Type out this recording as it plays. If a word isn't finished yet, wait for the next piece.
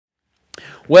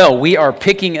Well, we are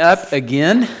picking up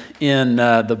again in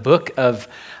the book of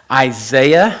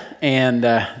Isaiah, and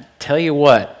tell you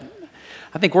what,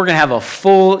 I think we're going to have a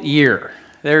full year.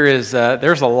 There's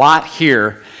a lot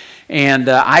here, and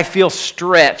I feel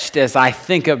stretched as I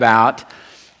think about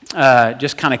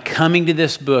just kind of coming to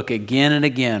this book again and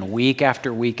again, week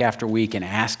after week after week, and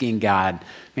asking God,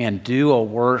 man, do a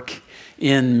work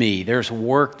in me. There's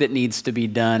work that needs to be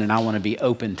done, and I want to be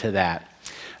open to that.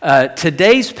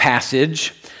 Today's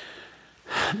passage,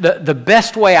 the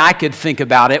best way I could think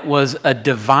about it was a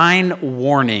divine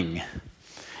warning.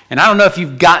 And I don't know if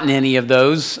you've gotten any of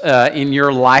those in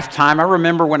your lifetime. I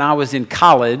remember when I was in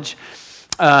college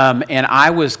and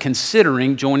I was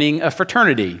considering joining a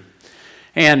fraternity.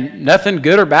 And nothing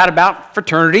good or bad about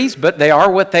fraternities, but they are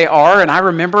what they are. And I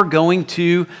remember going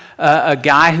to a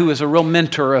guy who was a real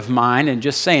mentor of mine and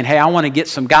just saying, hey, I want to get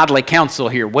some godly counsel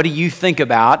here. What do you think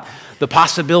about the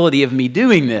possibility of me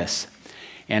doing this?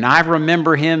 And I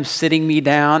remember him sitting me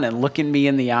down and looking me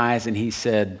in the eyes, and he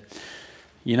said,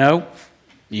 you know,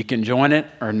 you can join it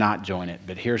or not join it,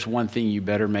 but here's one thing you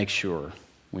better make sure.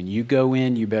 When you go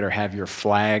in, you better have your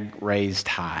flag raised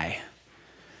high.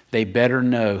 They better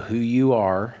know who you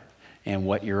are and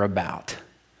what you're about.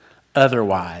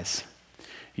 Otherwise,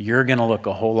 you're going to look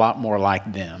a whole lot more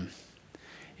like them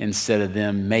instead of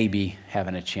them maybe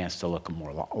having a chance to look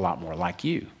a lot more like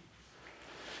you.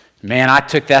 Man, I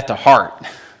took that to heart.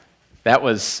 That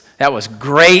was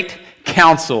great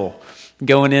counsel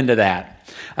going into that.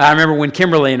 I remember when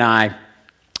Kimberly and I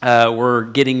were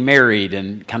getting married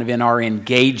and kind of in our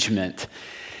engagement.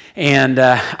 And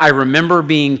I remember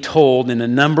being told in a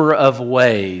number of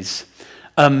ways,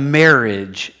 a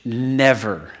marriage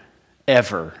never,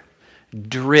 ever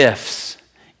drifts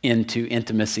into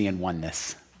intimacy and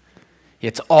oneness.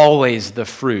 It's always the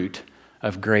fruit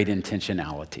of great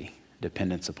intentionality,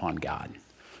 dependence upon God.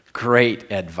 Great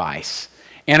advice.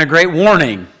 And a great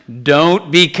warning,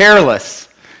 don't be careless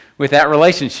with that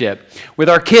relationship. With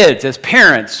our kids, as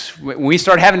parents, when we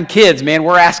start having kids, man,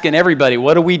 we're asking everybody,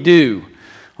 what do we do?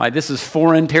 Like, this is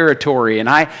foreign territory. And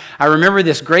I remember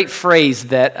this great phrase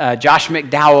that Josh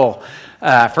McDowell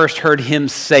first heard him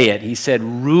say it. He said,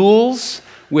 rules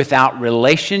without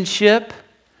relationship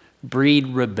breed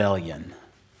rebellion.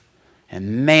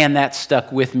 And man, that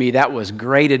stuck with me. That was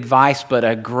great advice, but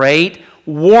a great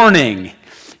warning.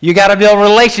 You got to build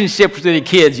relationships with the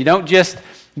kids. You don't just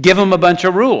give them a bunch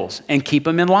of rules and keep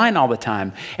them in line all the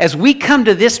time. As we come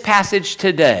to this passage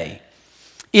today,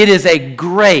 it is a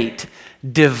great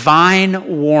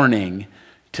divine warning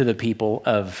to the people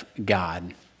of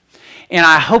God. And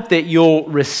I hope that you'll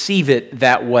receive it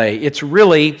that way. It's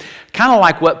really kind of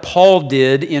like what Paul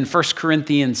did in 1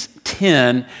 Corinthians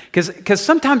 10, because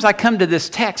sometimes I come to this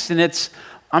text and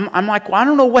I'm like, well, I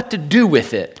don't know what to do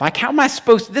with it. Like, how am I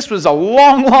supposed to? This was a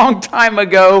long, long time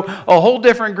ago, a whole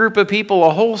different group of people, a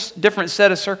whole different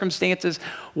set of circumstances.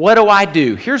 What do I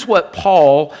do? Here's what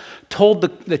Paul told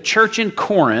the church in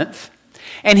Corinth.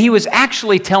 And he was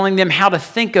actually telling them how to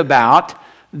think about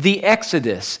the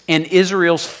Exodus and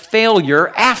Israel's failure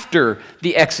after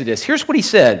the Exodus. Here's what he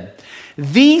said.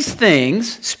 These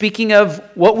things, speaking of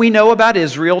what we know about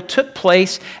Israel, took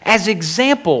place as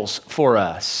examples for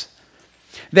us,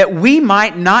 that we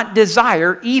might not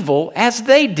desire evil as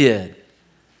they did.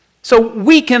 So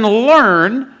we can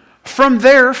learn from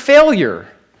their failure.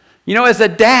 You know, as a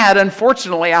dad,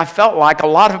 unfortunately, I felt like a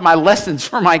lot of my lessons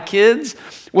for my kids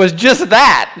was just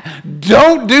that.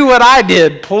 Don't do what I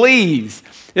did, please.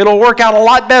 It'll work out a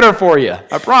lot better for you,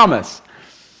 I promise.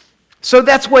 So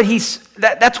that's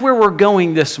that's where we're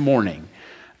going this morning.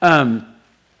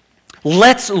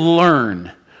 Let's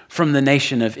learn from the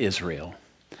nation of Israel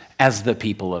as the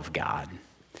people of God.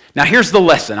 Now here's the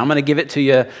lesson. I'm going to give it to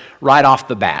you right off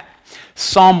the bat.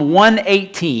 Psalm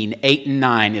 118, 8 and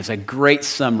 9 is a great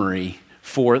summary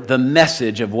for the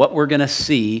message of what we're going to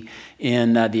see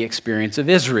in the experience of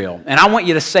Israel. And I want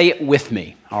you to say it with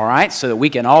me, all right, so that we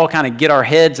can all kind of get our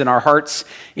heads and our hearts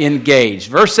engaged.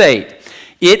 Verse 8,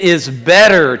 it is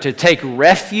better to take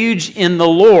refuge in the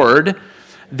Lord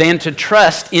than to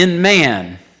trust in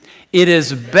man. It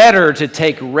is better to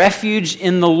take refuge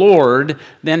in the Lord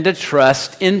than to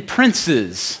trust in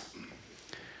princes.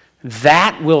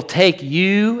 That will take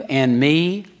you and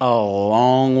me a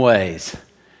long ways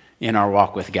in our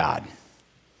walk with God.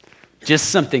 Just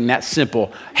something that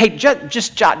simple. Hey,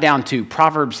 just jot down to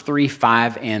Proverbs 3,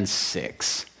 5, and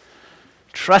 6.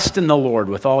 Trust in the Lord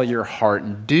with all your heart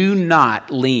and do not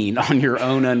lean on your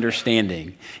own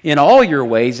understanding. In all your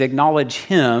ways, acknowledge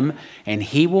Him, and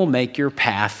He will make your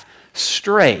path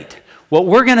straight. What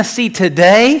we're going to see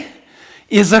today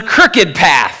is a crooked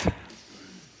path.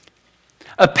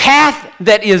 A path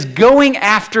that is going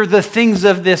after the things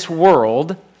of this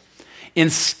world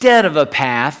instead of a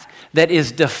path that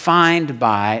is defined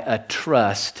by a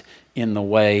trust in the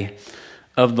way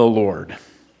of the Lord.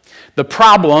 The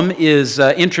problem is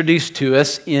introduced to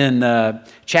us in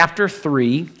chapter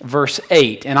 3, verse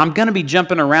 8. And I'm going to be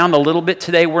jumping around a little bit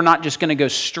today. We're not just going to go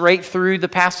straight through the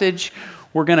passage.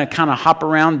 We're going to kind of hop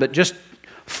around, but just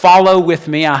follow with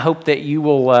me. I hope that you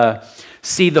will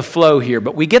see the flow here.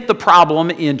 But we get the problem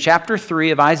in chapter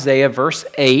 3 of Isaiah, verse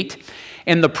 8.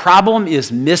 And the problem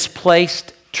is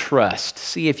misplaced trust.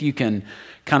 See if you can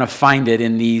kind of find it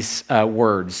in these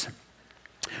words.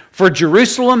 For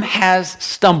Jerusalem has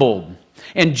stumbled,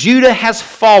 and Judah has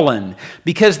fallen,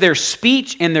 because their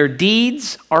speech and their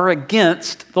deeds are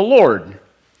against the Lord,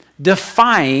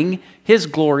 defying his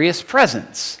glorious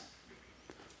presence.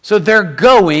 So they're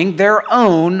going their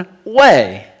own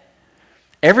way.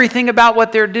 Everything about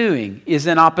what they're doing is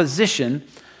in opposition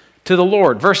to the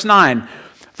Lord. Verse 9,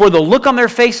 for the look on their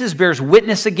faces bears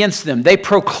witness against them. They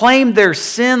proclaim their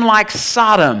sin like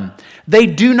Sodom. They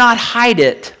do not hide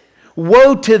it.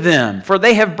 Woe to them, for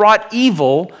they have brought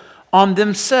evil on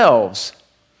themselves.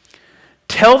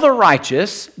 Tell the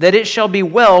righteous that it shall be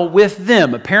well with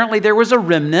them. Apparently there was a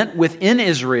remnant within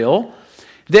Israel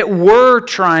that were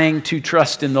trying to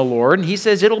trust in the Lord. And he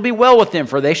says it'll be well with them,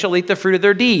 for they shall eat the fruit of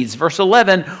their deeds. Verse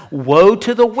 11, woe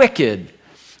to the wicked.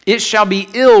 It shall be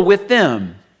ill with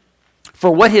them,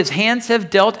 for what his hands have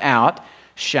dealt out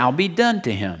shall be done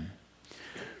to him.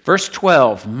 Verse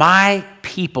 12, my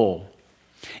people.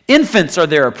 Infants are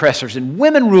their oppressors, and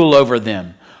women rule over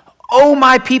them. O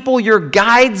my people, your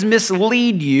guides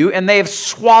mislead you, and they have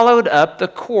swallowed up the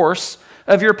course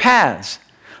of your paths.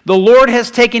 The Lord has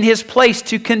taken his place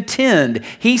to contend.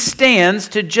 He stands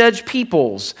to judge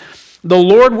peoples. The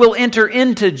Lord will enter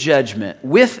into judgment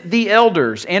with the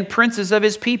elders and princes of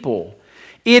his people.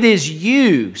 It is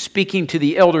you, speaking to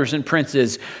the elders and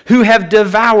princes, who have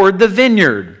devoured the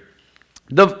vineyard.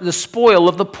 The spoil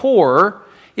of the poor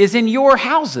is in your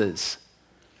houses.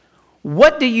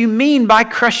 What do you mean by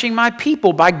crushing my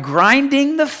people? By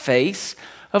grinding the face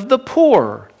of the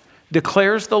poor,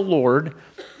 declares the Lord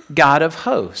God of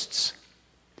hosts.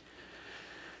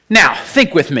 Now,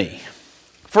 think with me.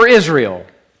 For Israel,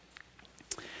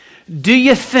 do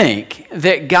you think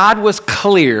that God was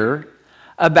clear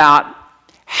about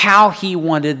how he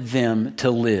wanted them to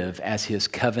live as his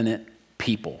covenant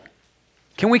people?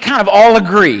 Can we kind of all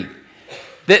agree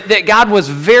that God was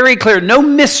very clear? No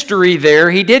mystery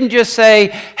there. He didn't just say,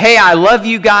 hey, I love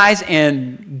you guys,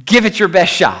 and give it your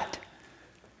best shot.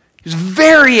 He was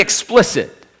very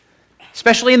explicit.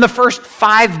 Especially in the first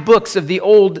 5 books of the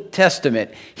Old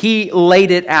Testament, he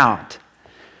laid it out.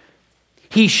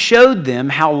 He showed them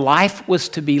how life was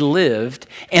to be lived,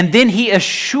 and then he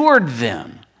assured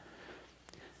them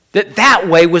that that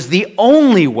way was the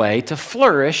only way to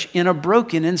flourish in a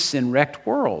broken and sin-wrecked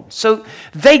world. So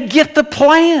they get the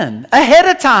plan ahead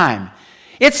of time.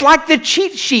 It's like the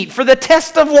cheat sheet for the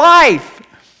test of life.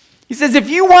 He says, if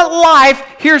you want life,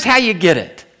 here's how you get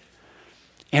it.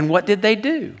 And what did they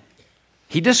do?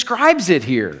 He describes it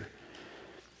here.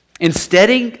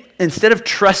 Instead of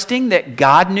trusting that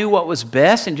God knew what was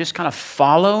best and just kind of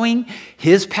following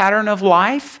his pattern of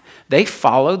life, they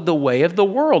followed the way of the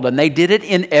world, and they did it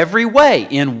in every way,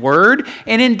 in word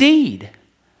and in deed.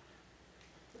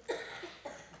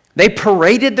 They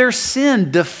paraded their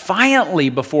sin defiantly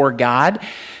before God,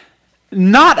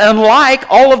 not unlike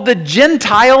all of the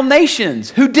Gentile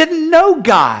nations who didn't know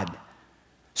God.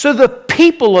 So the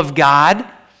people of God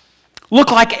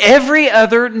look like every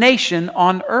other nation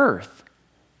on earth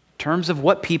in terms of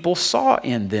what people saw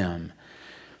in them.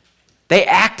 They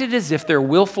acted as if their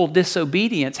willful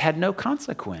disobedience had no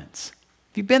consequence.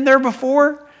 Have you been there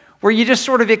before? Where you just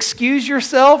sort of excuse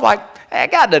yourself like, hey,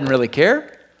 God doesn't really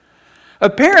care.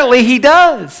 Apparently he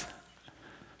does.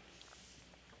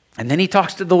 And then he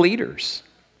talks to the leaders.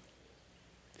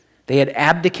 They had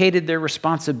abdicated their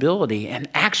responsibility and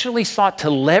actually sought to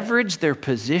leverage their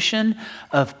position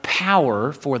of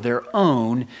power for their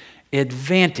own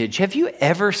advantage. Have you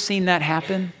ever seen that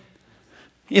happen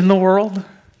in the world?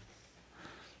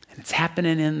 And it's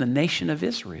happening in the nation of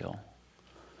Israel.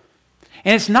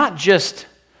 And it's not just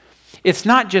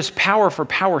power for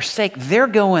power's sake. They're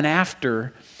going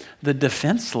after the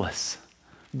defenseless,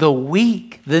 the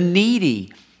weak, the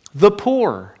needy, the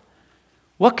poor.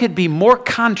 What could be more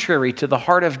contrary to the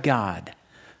heart of God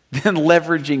than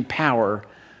leveraging power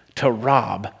to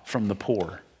rob from the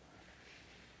poor?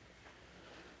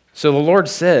 So the Lord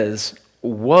says,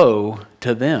 woe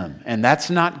to them. And that's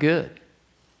not good.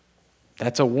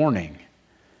 That's a warning.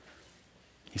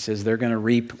 He says they're going to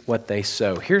reap what they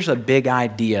sow. Here's a big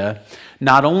idea,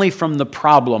 not only from the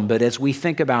problem, but as we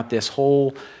think about this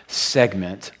whole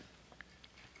segment,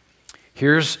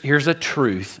 here's a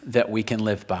truth that we can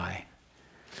live by.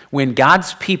 When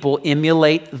God's people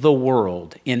emulate the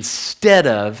world instead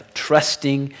of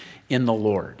trusting in the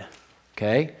Lord,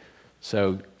 okay?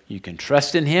 So you can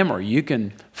trust in Him or you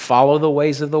can follow the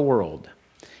ways of the world.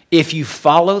 If you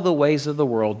follow the ways of the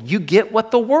world, you get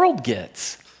what the world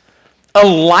gets. A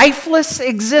lifeless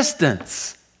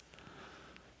existence.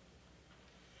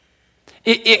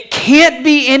 It can't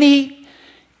be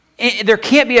there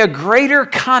can't be a greater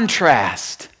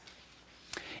contrast.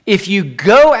 If you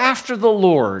go after the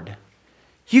Lord,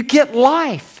 you get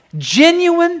life,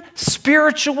 genuine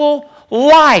spiritual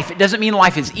life. It doesn't mean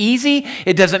life is easy.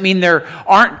 It doesn't mean there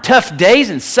aren't tough days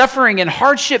and suffering and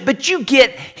hardship, but you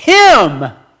get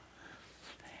Him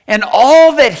and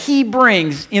all that He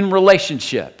brings in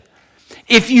relationship.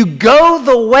 If you go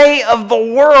the way of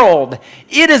the world,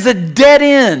 it is a dead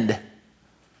end.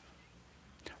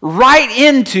 Right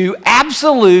into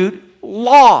absolute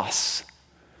loss.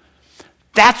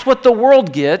 That's what the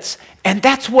world gets, and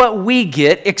that's what we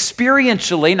get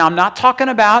experientially. Now, I'm not talking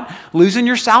about losing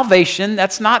your salvation.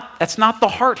 That's not the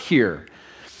heart here.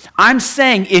 I'm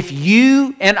saying if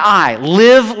you and I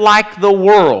live like the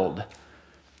world,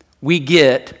 we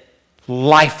get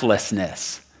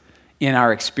lifelessness in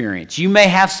our experience. You may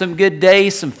have some good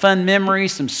days, some fun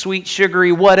memories, some sweet,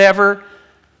 sugary whatever,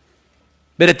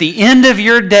 but at the end of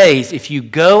your days, if you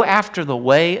go after the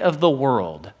way of the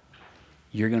world,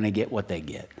 you're going to get what they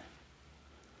get.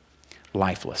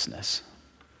 Lifelessness.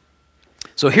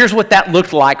 So here's what that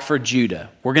looked like for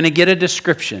Judah. We're going to get a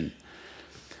description.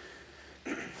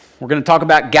 We're going to talk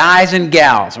about guys and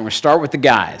gals, and we're going to start with the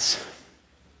guys.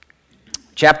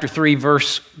 Chapter 3,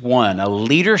 verse 1, a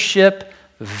leadership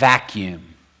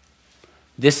vacuum.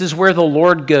 This is where the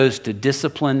Lord goes to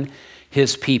discipline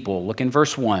His people. Look in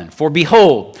verse 1. For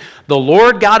behold, the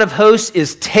Lord God of hosts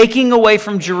is taking away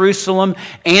from Jerusalem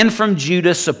and from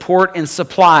Judah support and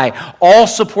supply, all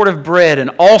support of bread and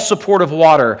all support of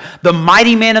water, the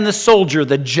mighty man and the soldier,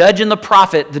 the judge and the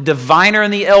prophet, the diviner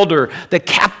and the elder, the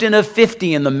captain of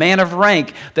 50 and the man of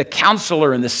rank, the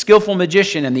counselor and the skillful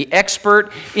magician and the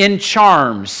expert in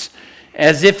charms.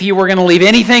 As if you were going to leave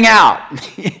anything out.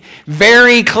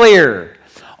 Very clear.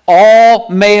 All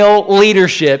male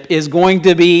leadership is going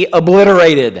to be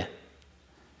obliterated.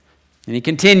 And he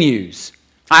continues,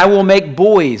 I will make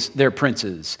boys their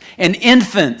princes, and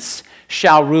infants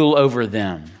shall rule over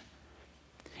them.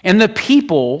 And the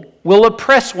people will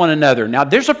oppress one another. Now,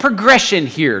 there's a progression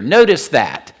here. Notice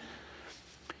that.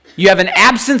 You have an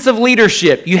absence of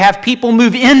leadership. You have people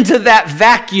move into that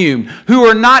vacuum who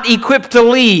are not equipped to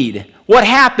lead. What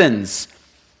happens?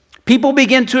 People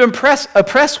begin to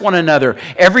oppress one another,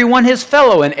 everyone his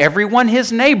fellow and everyone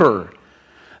his neighbor.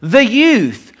 The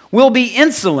youth will be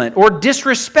insolent or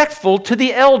disrespectful to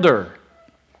the elder,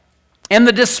 and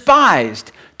the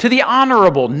despised to the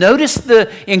honorable. Notice the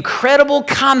incredible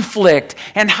conflict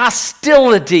and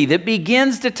hostility that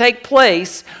begins to take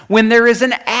place when there is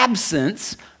an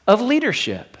absence of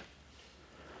leadership.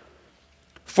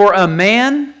 For a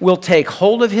man will take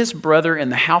hold of his brother in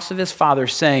the house of his father,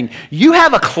 saying, you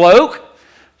have a cloak.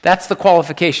 That's the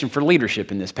qualification for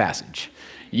leadership in this passage.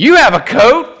 You have a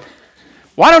coat.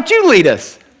 Why don't you lead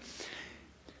us?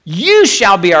 You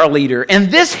shall be our leader,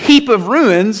 and this heap of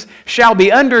ruins shall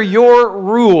be under your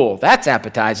rule. That's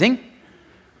appetizing.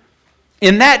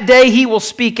 In that day he will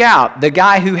speak out, the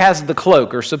guy who has the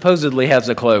cloak, or supposedly has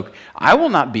the cloak. I will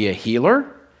not be a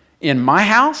healer. In my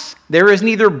house, there is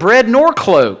neither bread nor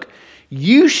cloak.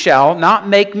 You shall not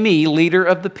make me leader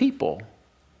of the people.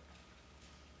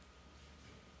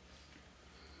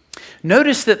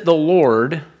 Notice that the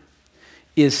Lord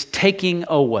is taking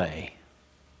away.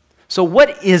 So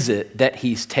what is it that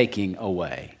He's taking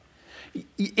away?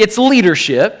 It's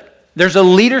leadership. There's a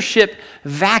leadership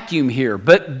vacuum here,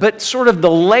 but sort of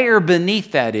the layer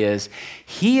beneath that is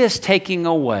He is taking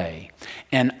away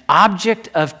an object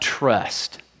of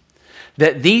trust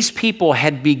that these people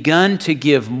had begun to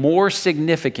give more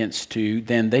significance to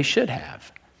than they should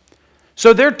have.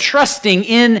 So they're trusting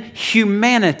in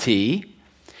humanity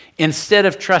instead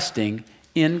of trusting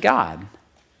in God.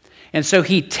 And so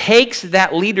He takes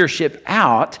that leadership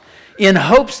out in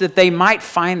hopes that they might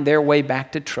find their way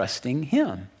back to trusting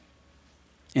Him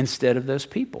instead of those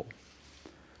people.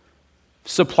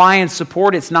 Supply and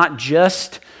support, it's not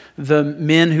just the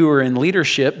men who are in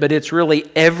leadership, but it's really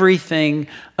everything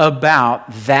about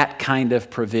that kind of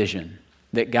provision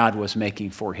that God was making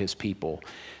for His people.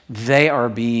 They are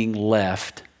being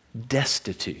left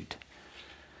destitute.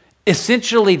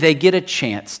 Essentially, they get a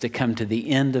chance to come to the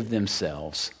end of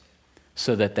themselves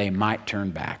so that they might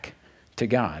turn back to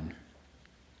God.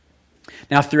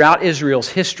 Now, throughout Israel's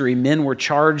history, men were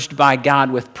charged by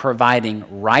God with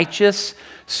providing righteous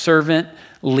servant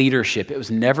leadership. It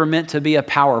was never meant to be a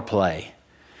power play.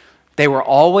 They were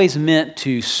always meant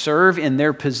to serve in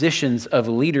their positions of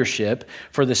leadership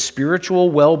for the spiritual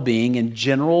well-being and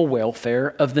general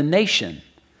welfare of the nation.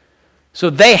 So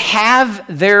they have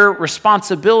their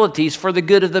responsibilities for the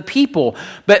good of the people.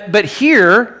 But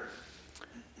here,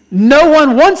 no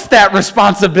one wants that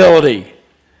responsibility.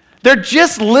 They're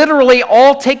just literally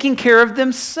all taking care of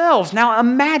themselves. Now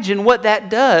imagine what that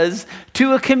does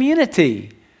to a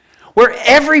community where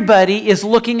everybody is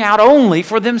looking out only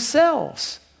for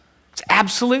themselves. It's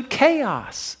absolute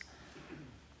chaos.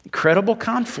 Incredible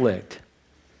conflict.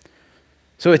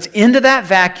 So it's into that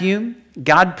vacuum.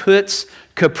 God puts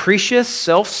capricious,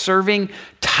 self-serving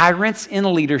tyrants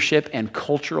in leadership, and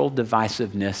cultural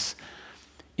divisiveness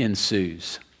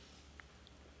ensues.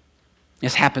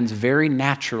 This happens very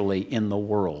naturally in the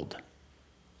world.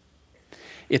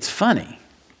 It's funny.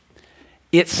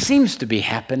 It seems to be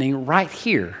happening right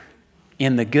here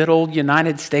in the good old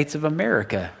United States of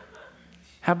America.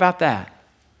 How about that?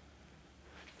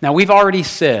 Now, we've already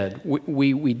said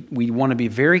we want to be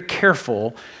very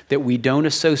careful that we don't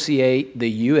associate the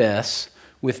U.S.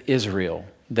 with Israel.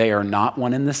 They are not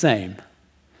one and the same.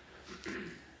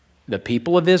 The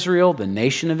people of Israel, the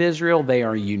nation of Israel, they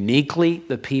are uniquely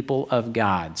the people of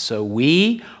God. So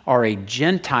we are a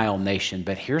Gentile nation,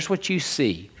 but here's what you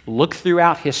see. Look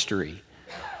throughout history.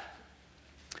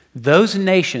 Those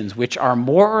nations which are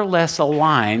more or less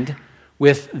aligned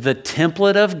with the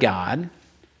template of God,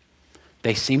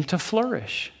 they seem to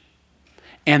flourish.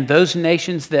 And those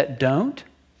nations that don't,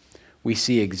 we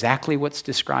see exactly what's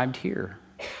described here.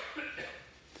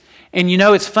 And you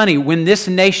know, it's funny, when this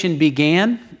nation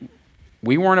began,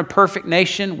 we weren't a perfect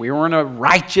nation, we weren't a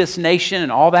righteous nation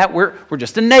and all that. We're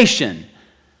just a nation.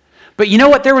 But you know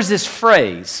what? There was this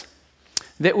phrase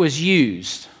that was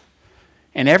used,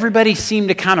 and everybody seemed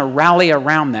to kind of rally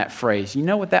around that phrase. You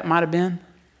know what that might have been?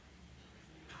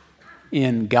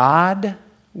 In God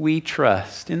we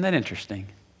trust. Isn't that interesting?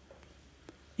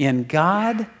 In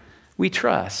God we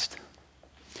trust.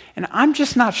 And I'm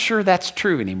just not sure that's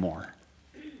true anymore.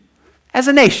 As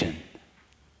a nation.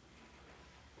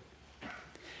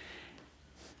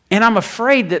 And I'm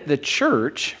afraid that the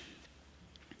church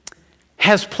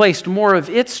has placed more of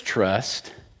its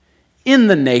trust in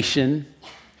the nation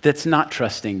that's not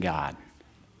trusting God.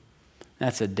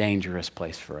 That's a dangerous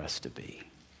place for us to be.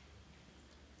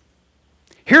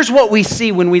 Here's what we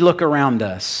see when we look around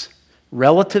us.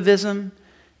 Relativism,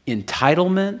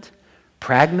 entitlement,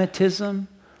 pragmatism,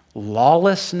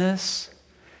 lawlessness,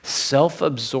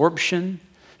 self-absorption,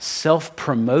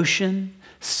 self-promotion,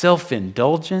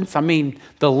 self-indulgence. I mean,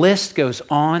 the list goes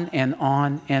on and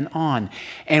on and on.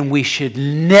 And we should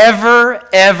never,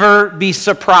 ever be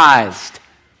surprised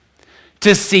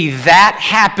to see that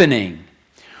happening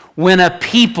when a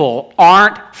people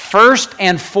aren't first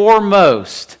and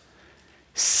foremost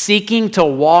seeking to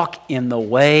walk in the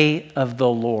way of the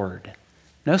Lord.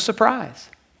 No surprise.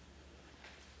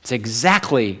 It's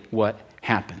exactly what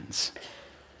happens.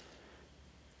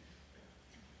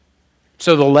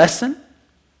 So the lesson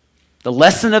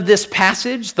of this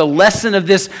passage, the lesson of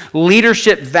this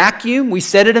leadership vacuum, we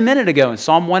said it a minute ago in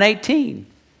Psalm 118.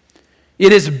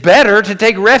 It is better to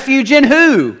take refuge in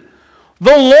who?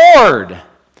 The Lord,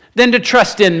 than to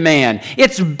trust in man.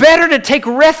 It's better to take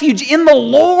refuge in the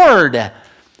Lord,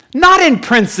 not in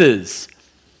princes,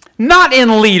 not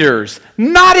in leaders,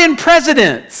 not in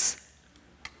presidents,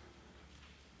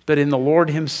 but in the Lord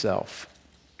himself.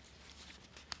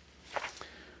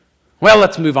 Well,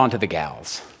 let's move on to the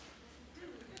gals.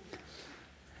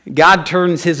 God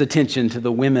turns his attention to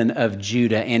the women of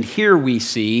Judah, and here we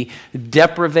see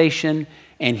deprivation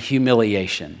and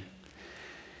humiliation.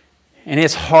 And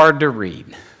it's hard to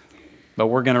read, but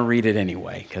we're going to read it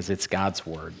anyway because it's God's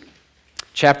word.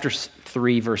 Chapter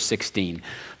 3, verse 16.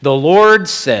 The Lord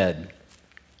said,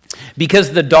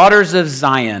 "Because the daughters of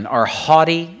Zion are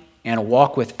haughty and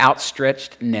walk with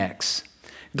outstretched necks,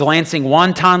 glancing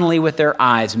wantonly with their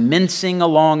eyes, mincing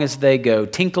along as they go,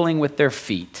 tinkling with their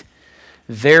feet.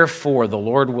 Therefore, the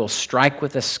Lord will strike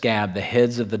with a scab the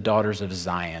heads of the daughters of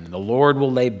Zion, and the Lord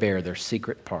will lay bare their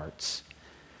secret parts.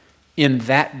 In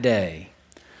that day,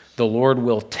 the Lord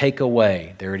will take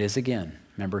away," there it is again.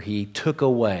 Remember, he took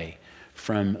away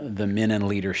from the men in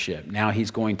leadership. Now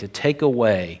he's going to take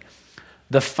away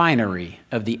the finery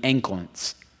of the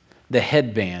anklets, the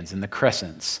headbands and the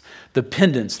crescents, the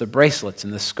pendants, the bracelets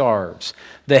and the scarves,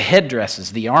 the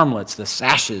headdresses, the armlets, the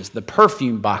sashes, the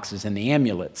perfume boxes and the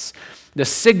amulets, the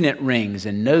signet rings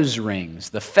and nose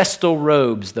rings, the festal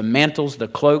robes, the mantles, the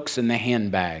cloaks and the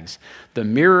handbags, the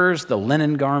mirrors, the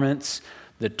linen garments,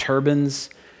 the turbans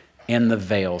and the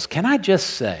veils. Can I just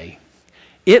say,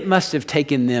 it must have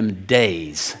taken them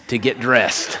days to get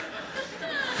dressed.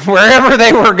 Wherever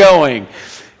they were going,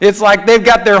 it's like they've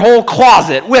got their whole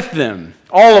closet with them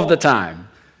all of the time.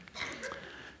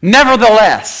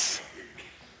 Nevertheless,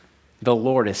 the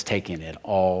Lord is taking it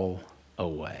all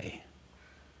away.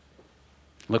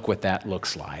 Look what that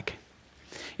looks like.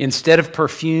 Instead of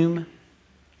perfume,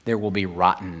 there will be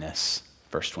rottenness,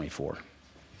 verse 24.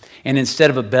 And instead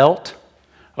of a belt,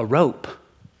 a rope.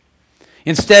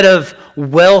 Instead of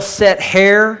well-set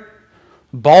hair,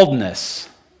 baldness.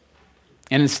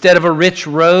 And instead of a rich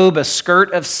robe, a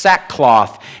skirt of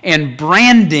sackcloth. And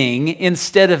branding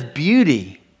instead of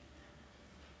beauty.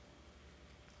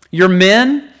 Your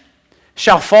men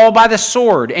shall fall by the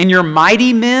sword, and your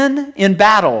mighty men in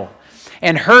battle.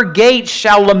 And her gates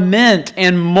shall lament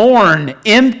and mourn.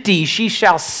 Empty she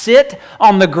shall sit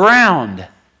on the ground.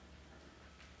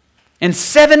 And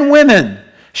 7 women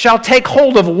shall take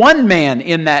hold of one man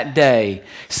in that day,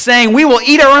 saying, we will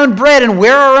eat our own bread and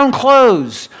wear our own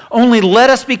clothes. Only let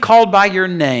us be called by your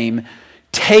name.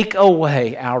 Take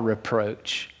away our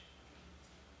reproach.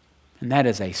 And that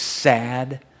is a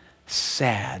sad,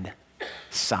 sad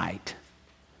sight.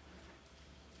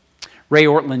 Ray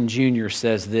Ortlund Jr.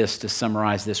 says this to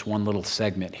summarize this one little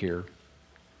segment here.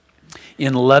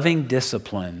 In loving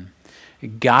discipline,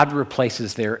 God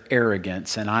replaces their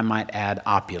arrogance, and I might add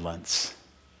opulence.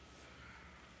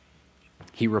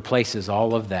 He replaces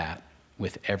all of that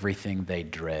with everything they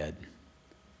dread.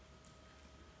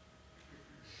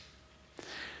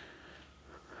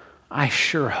 I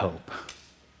sure hope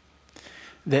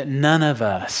that none of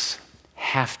us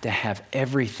have to have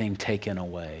everything taken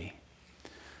away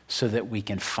so that we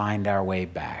can find our way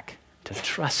back to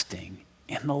trusting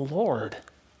in the Lord.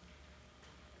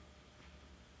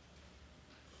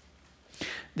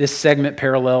 This segment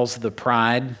parallels the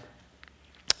pride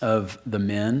of the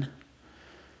men.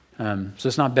 So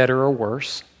it's not better or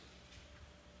worse.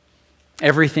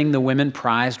 Everything the women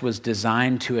prized was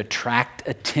designed to attract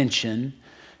attention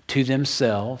to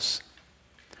themselves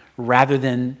rather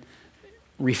than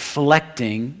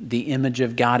reflecting the image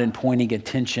of God and pointing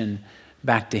attention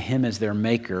back to Him as their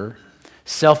maker.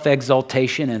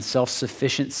 Self-exaltation and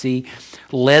self-sufficiency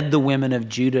led the women of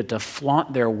Judah to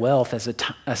flaunt their wealth as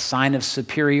a sign of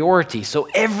superiority. So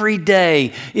every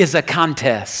day is a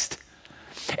contest.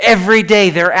 Every day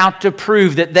they're out to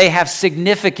prove that they have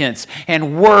significance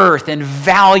and worth and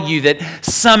value, that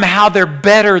somehow they're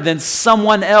better than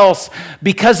someone else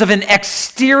because of an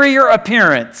exterior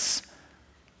appearance.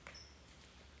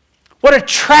 What a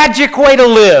tragic way to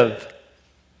live.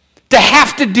 To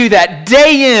have to do that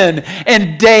day in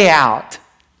and day out.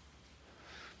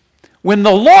 When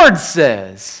the Lord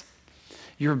says,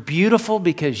 you're beautiful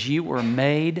because you were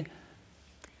made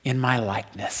in my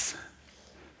likeness.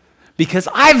 Because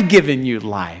I've given you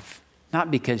life,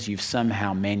 not because you've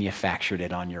somehow manufactured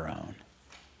it on your own.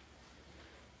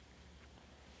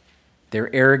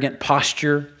 Their arrogant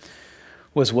posture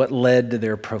was what led to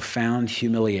their profound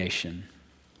humiliation.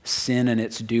 Sin and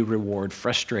its due reward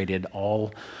frustrated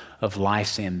all of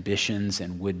life's ambitions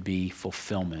and would-be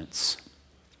fulfillments.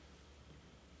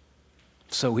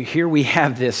 So here we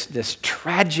have this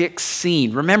tragic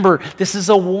scene. Remember, this is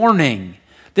a warning.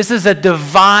 This is a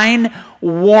divine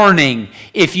warning.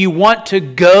 If you want to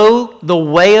go the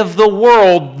way of the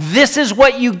world, this is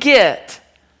what you get.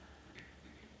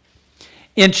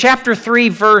 In chapter 3,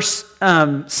 verse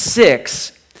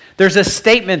 6, there's a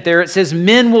statement there. It says,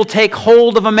 men will take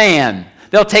hold of a man.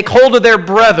 They'll take hold of their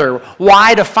brother.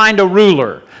 Why? To find a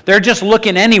ruler. They're just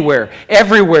looking anywhere,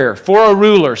 everywhere for a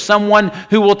ruler, someone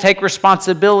who will take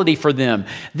responsibility for them.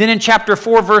 Then in chapter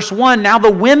 4, verse 1, now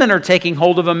the women are taking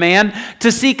hold of a man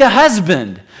to seek a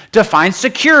husband, to find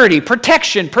security,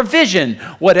 protection, provision,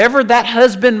 whatever that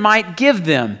husband might give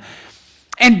them.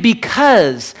 And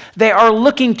because they are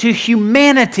looking to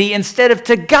humanity instead of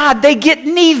to God, they get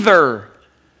neither.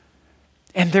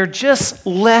 And they're just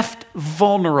left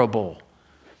vulnerable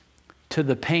to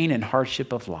the pain and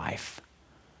hardship of life.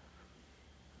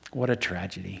 What a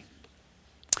tragedy.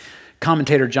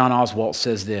 Commentator John Oswalt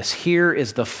says this, here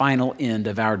is the final end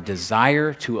of our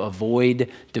desire to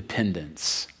avoid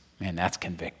dependence. Man, that's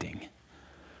convicting.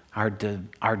 Our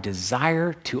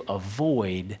desire to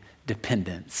avoid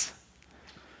dependence.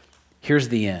 Here's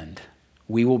the end.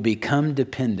 We will become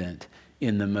dependent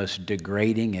in the most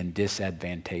degrading and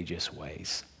disadvantageous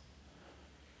ways.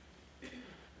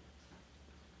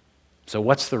 So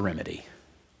what's the remedy?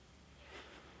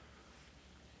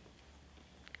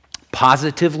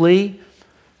 Positively,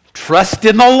 trust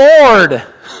in the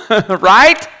Lord,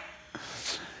 right?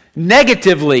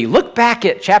 Negatively, look back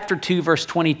at chapter 2, verse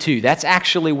 22. That's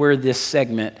actually where this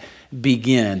segment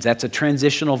begins. That's a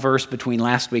transitional verse between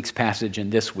last week's passage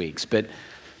and this week's. But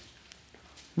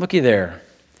looky there.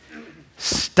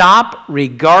 Stop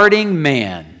regarding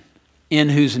man in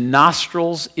whose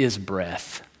nostrils is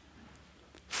breath,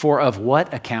 for of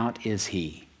what account is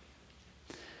he?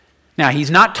 Now, he's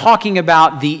not talking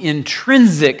about the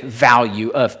intrinsic value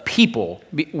of people.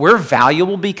 We're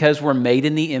valuable because we're made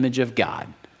in the image of God.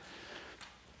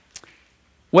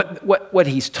 What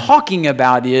he's talking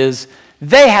about is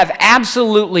they have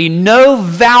absolutely no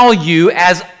value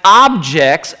as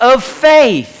objects of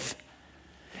faith.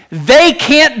 They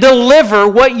can't deliver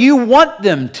what you want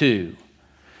them to.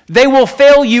 They will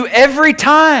fail you every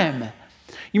time.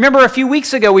 You remember a few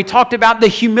weeks ago we talked about the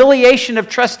humiliation of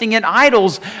trusting in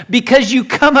idols because you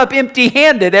come up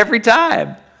empty-handed every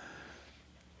time.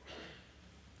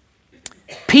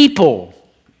 People,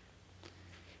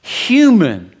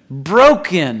 human,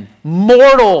 broken,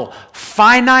 mortal,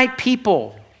 finite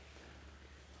people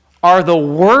are the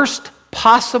worst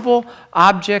possible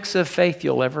objects of faith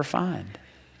you'll ever find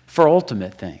for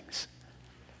ultimate things,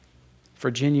 for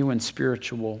genuine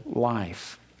spiritual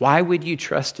life. Why would you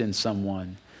trust in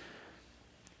someone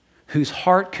whose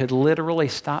heart could literally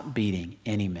stop beating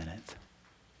any minute?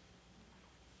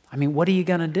 I mean, what are you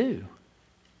going to do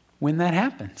when that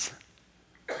happens?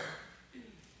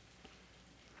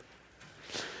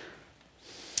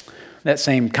 That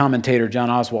same commentator, John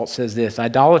Oswalt, says this: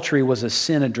 idolatry was a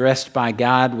sin addressed by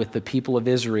God with the people of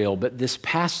Israel, but this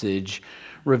passage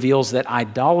reveals that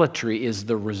idolatry is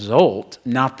the result,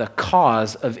 not the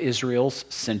cause, of Israel's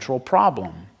central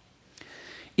problem.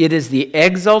 It is the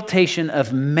exaltation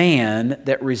of man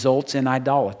that results in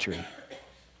idolatry.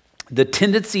 The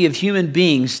tendency of human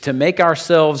beings to make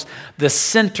ourselves the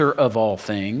center of all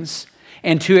things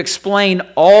and to explain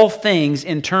all things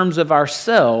in terms of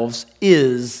ourselves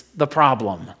is the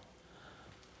problem.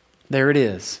 There it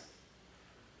is.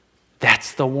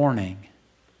 That's the warning.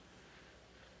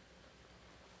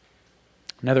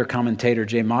 Another commentator,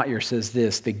 J. Motyer, says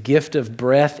this: the gift of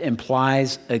breath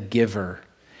implies a giver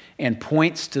and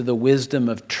points to the wisdom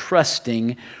of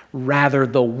trusting rather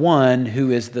the one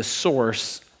who is the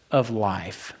source of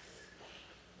life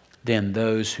than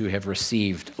those who have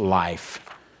received life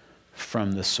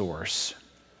from the source.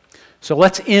 So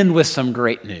let's end with some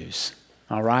great news,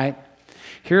 all right?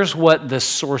 Here's what the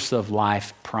source of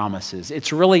life promises.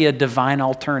 It's really a divine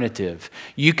alternative.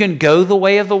 You can go the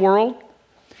way of the world,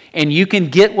 and you can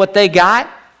get what they got,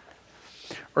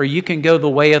 or you can go the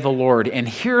way of the Lord. And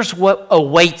here's what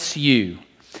awaits you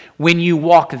when you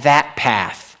walk that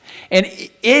path. And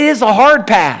it is a hard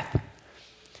path.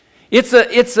 It's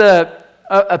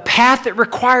a path that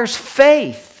requires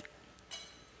faith.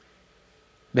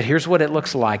 But here's what it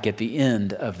looks like at the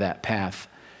end of that path.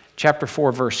 Chapter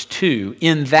 4, verse 2,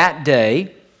 in that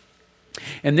day,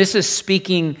 and this is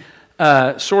speaking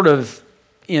sort of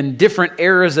in different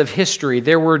eras of history.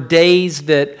 There were days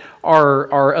that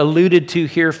are alluded to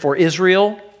here for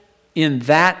Israel in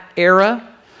that era,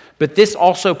 but this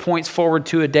also points forward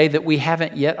to a day that we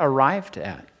haven't yet arrived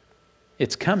at.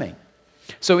 It's coming.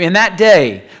 So in that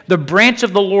day, the branch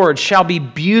of the Lord shall be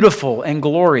beautiful and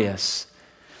glorious,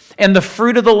 and the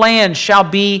fruit of the land shall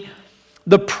be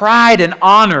the pride and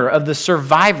honor of the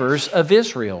survivors of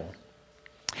Israel.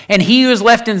 And he who is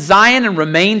left in Zion and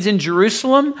remains in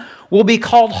Jerusalem will be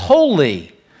called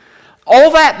holy.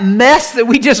 All that mess that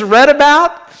we just read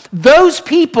about, those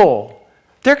people,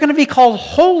 they're going to be called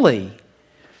holy.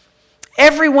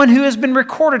 Everyone who has been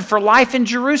recorded for life in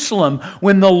Jerusalem,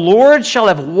 when the Lord shall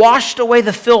have washed away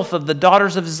the filth of the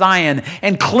daughters of Zion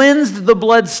and cleansed the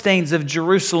bloodstains of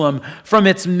Jerusalem from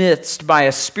its midst by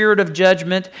a spirit of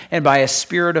judgment and by a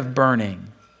spirit of burning.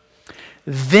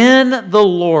 Then the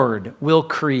Lord will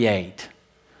create.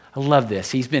 I love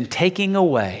this. He's been taking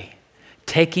away.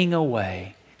 The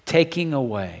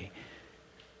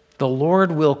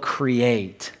Lord will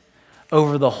create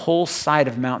over the whole side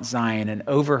of Mount Zion and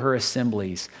over her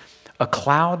assemblies a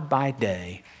cloud by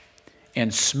day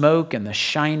and smoke and the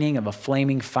shining of a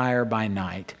flaming fire by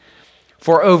night.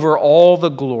 For over all the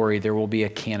glory there will be a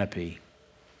canopy.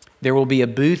 There will be a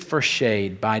booth for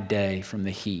shade by day from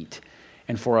the heat,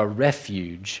 and for a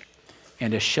refuge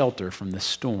and a shelter from the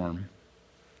storm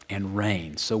and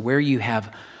rain. So where you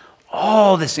have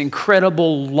all this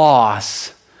incredible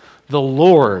loss, the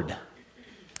Lord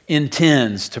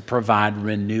intends to provide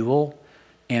renewal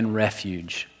and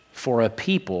refuge for a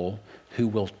people who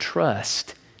will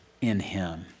trust in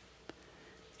Him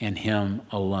and Him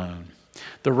alone.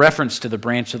 The reference to the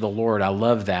branch of the Lord, I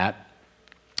love that.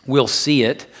 We'll see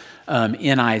it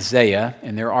in Isaiah,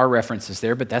 and there are references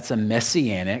there, but that's a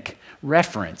messianic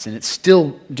reference. And it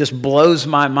still just blows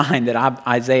my mind that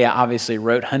Isaiah obviously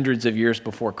wrote hundreds of years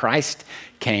before Christ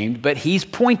came, but he's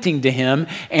pointing to him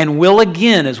and will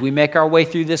again as we make our way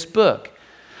through this book.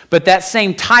 But that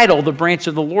same title, the branch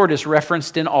of the Lord, is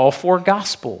referenced in all four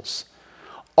Gospels,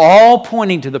 all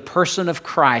pointing to the person of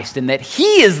Christ and that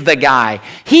He is the guy,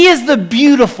 He is the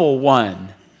beautiful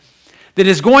one that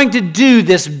is going to do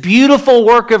this beautiful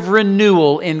work of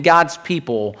renewal in God's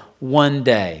people one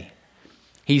day.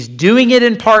 He's doing it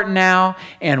in part now,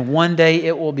 and one day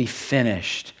it will be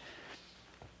finished.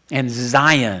 And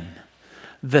Zion,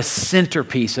 the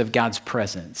centerpiece of God's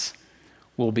presence,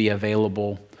 will be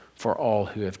available for all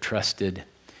who have trusted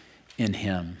in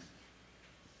Him.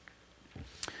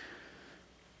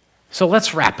 So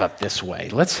let's wrap up this way.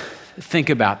 Let's think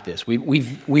about this.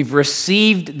 We've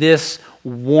received this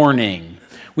warning.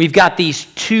 We've got these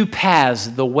two paths,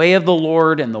 the way of the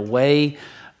Lord and the way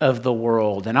of the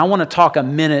world. And I want to talk a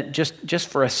minute, just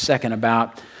for a second,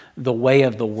 about the way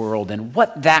of the world and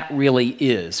what that really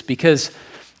is. Because,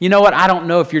 you know what, I don't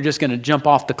know if you're just going to jump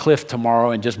off the cliff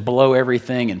tomorrow and just blow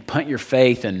everything and punt your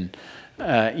faith and,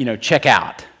 check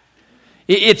out.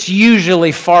 It's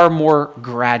usually far more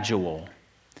gradual.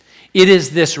 It is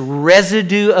this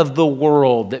residue of the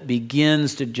world that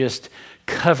begins to just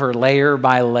cover layer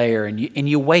by layer, and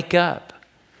you wake up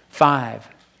 5,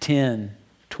 10,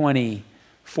 20,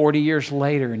 40 years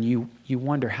later, and you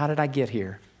wonder, how did I get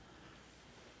here?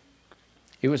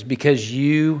 It was because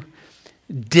you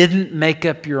didn't make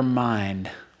up your mind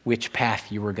which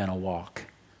path you were going to walk.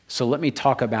 So let me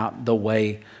talk about the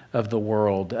way of the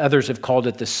world. Others have called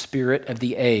it the spirit of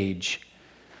the age.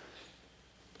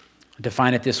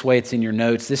 Define it this way, it's in your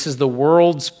notes. This is the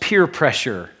world's peer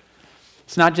pressure.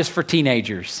 It's not just for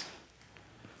teenagers.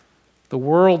 The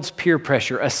world's peer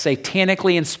pressure, a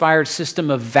satanically inspired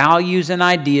system of values and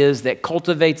ideas that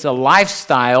cultivates a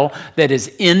lifestyle that is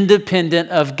independent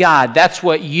of God. That's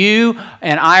what you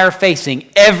and I are facing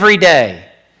every day.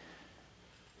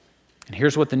 And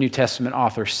here's what the New Testament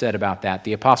author said about that.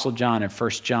 The Apostle John in 1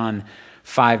 John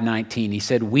 5:19, he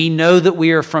said, "We know that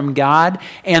we are from God,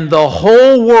 and the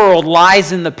whole world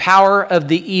lies in the power of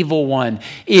the evil one."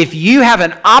 If you have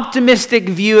an optimistic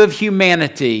view of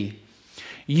humanity,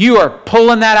 you are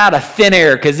pulling that out of thin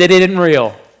air because it isn't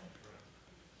real.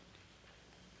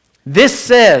 This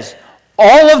says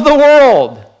all of the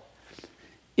world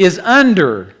is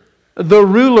under the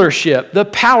rulership, the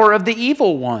power of the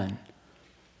evil one.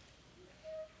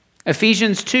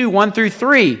 Ephesians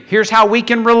 2:1-3, here's how we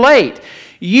can relate.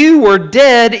 You were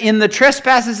dead in the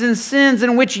trespasses and sins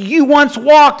in which you once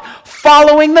walked,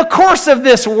 following the course of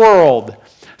this world.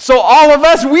 So all of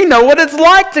us, we know what it's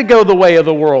like to go the way of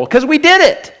the world because we did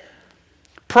it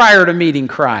prior to meeting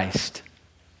Christ.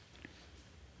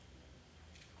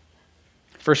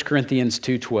 1 Corinthians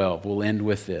 2:12, we'll end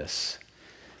with this.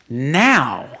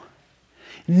 Now,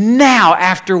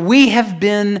 after we have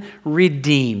been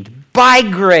redeemed by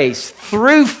grace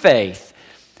through faith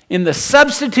in the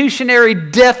substitutionary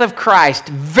death of Christ,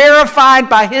 verified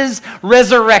by His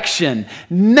resurrection,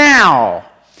 now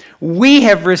we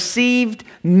have received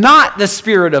not the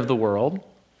spirit of the world,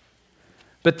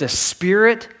 but the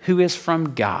Spirit who is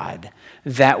from God,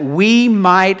 that we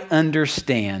might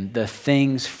understand the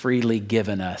things freely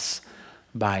given us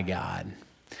by God.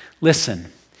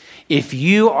 Listen, if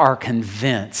you are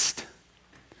convinced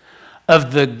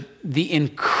of the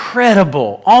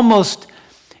incredible, almost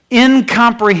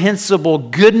incomprehensible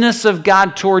goodness of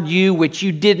God toward you, which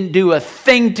you didn't do a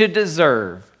thing to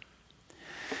deserve,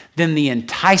 then the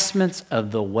enticements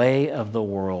of the way of the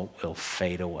world will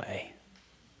fade away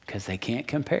because they can't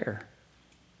compare.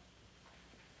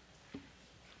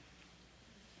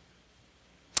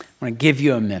 I want to give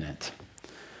you a minute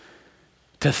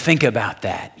to think about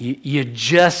that. You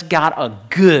just got a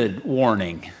good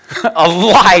warning, a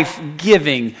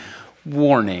life-giving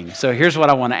warning. So here's what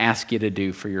I want to ask you to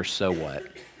do for your so what.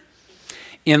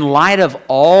 In light of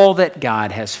all that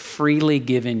God has freely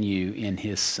given you in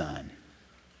His Son,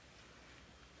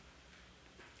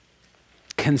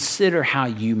 consider how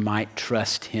you might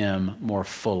trust Him more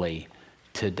fully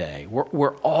today.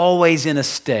 We're always in a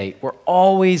state, we're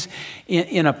always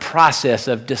in a process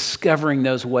of discovering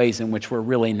those ways in which we're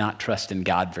really not trusting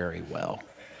God very well.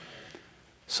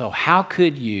 So how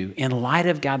could you, in light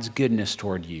of God's goodness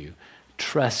toward you,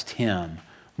 trust Him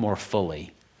more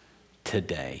fully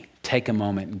today? take a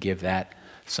moment and give that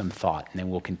some thought, and then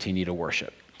we'll continue to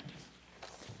worship.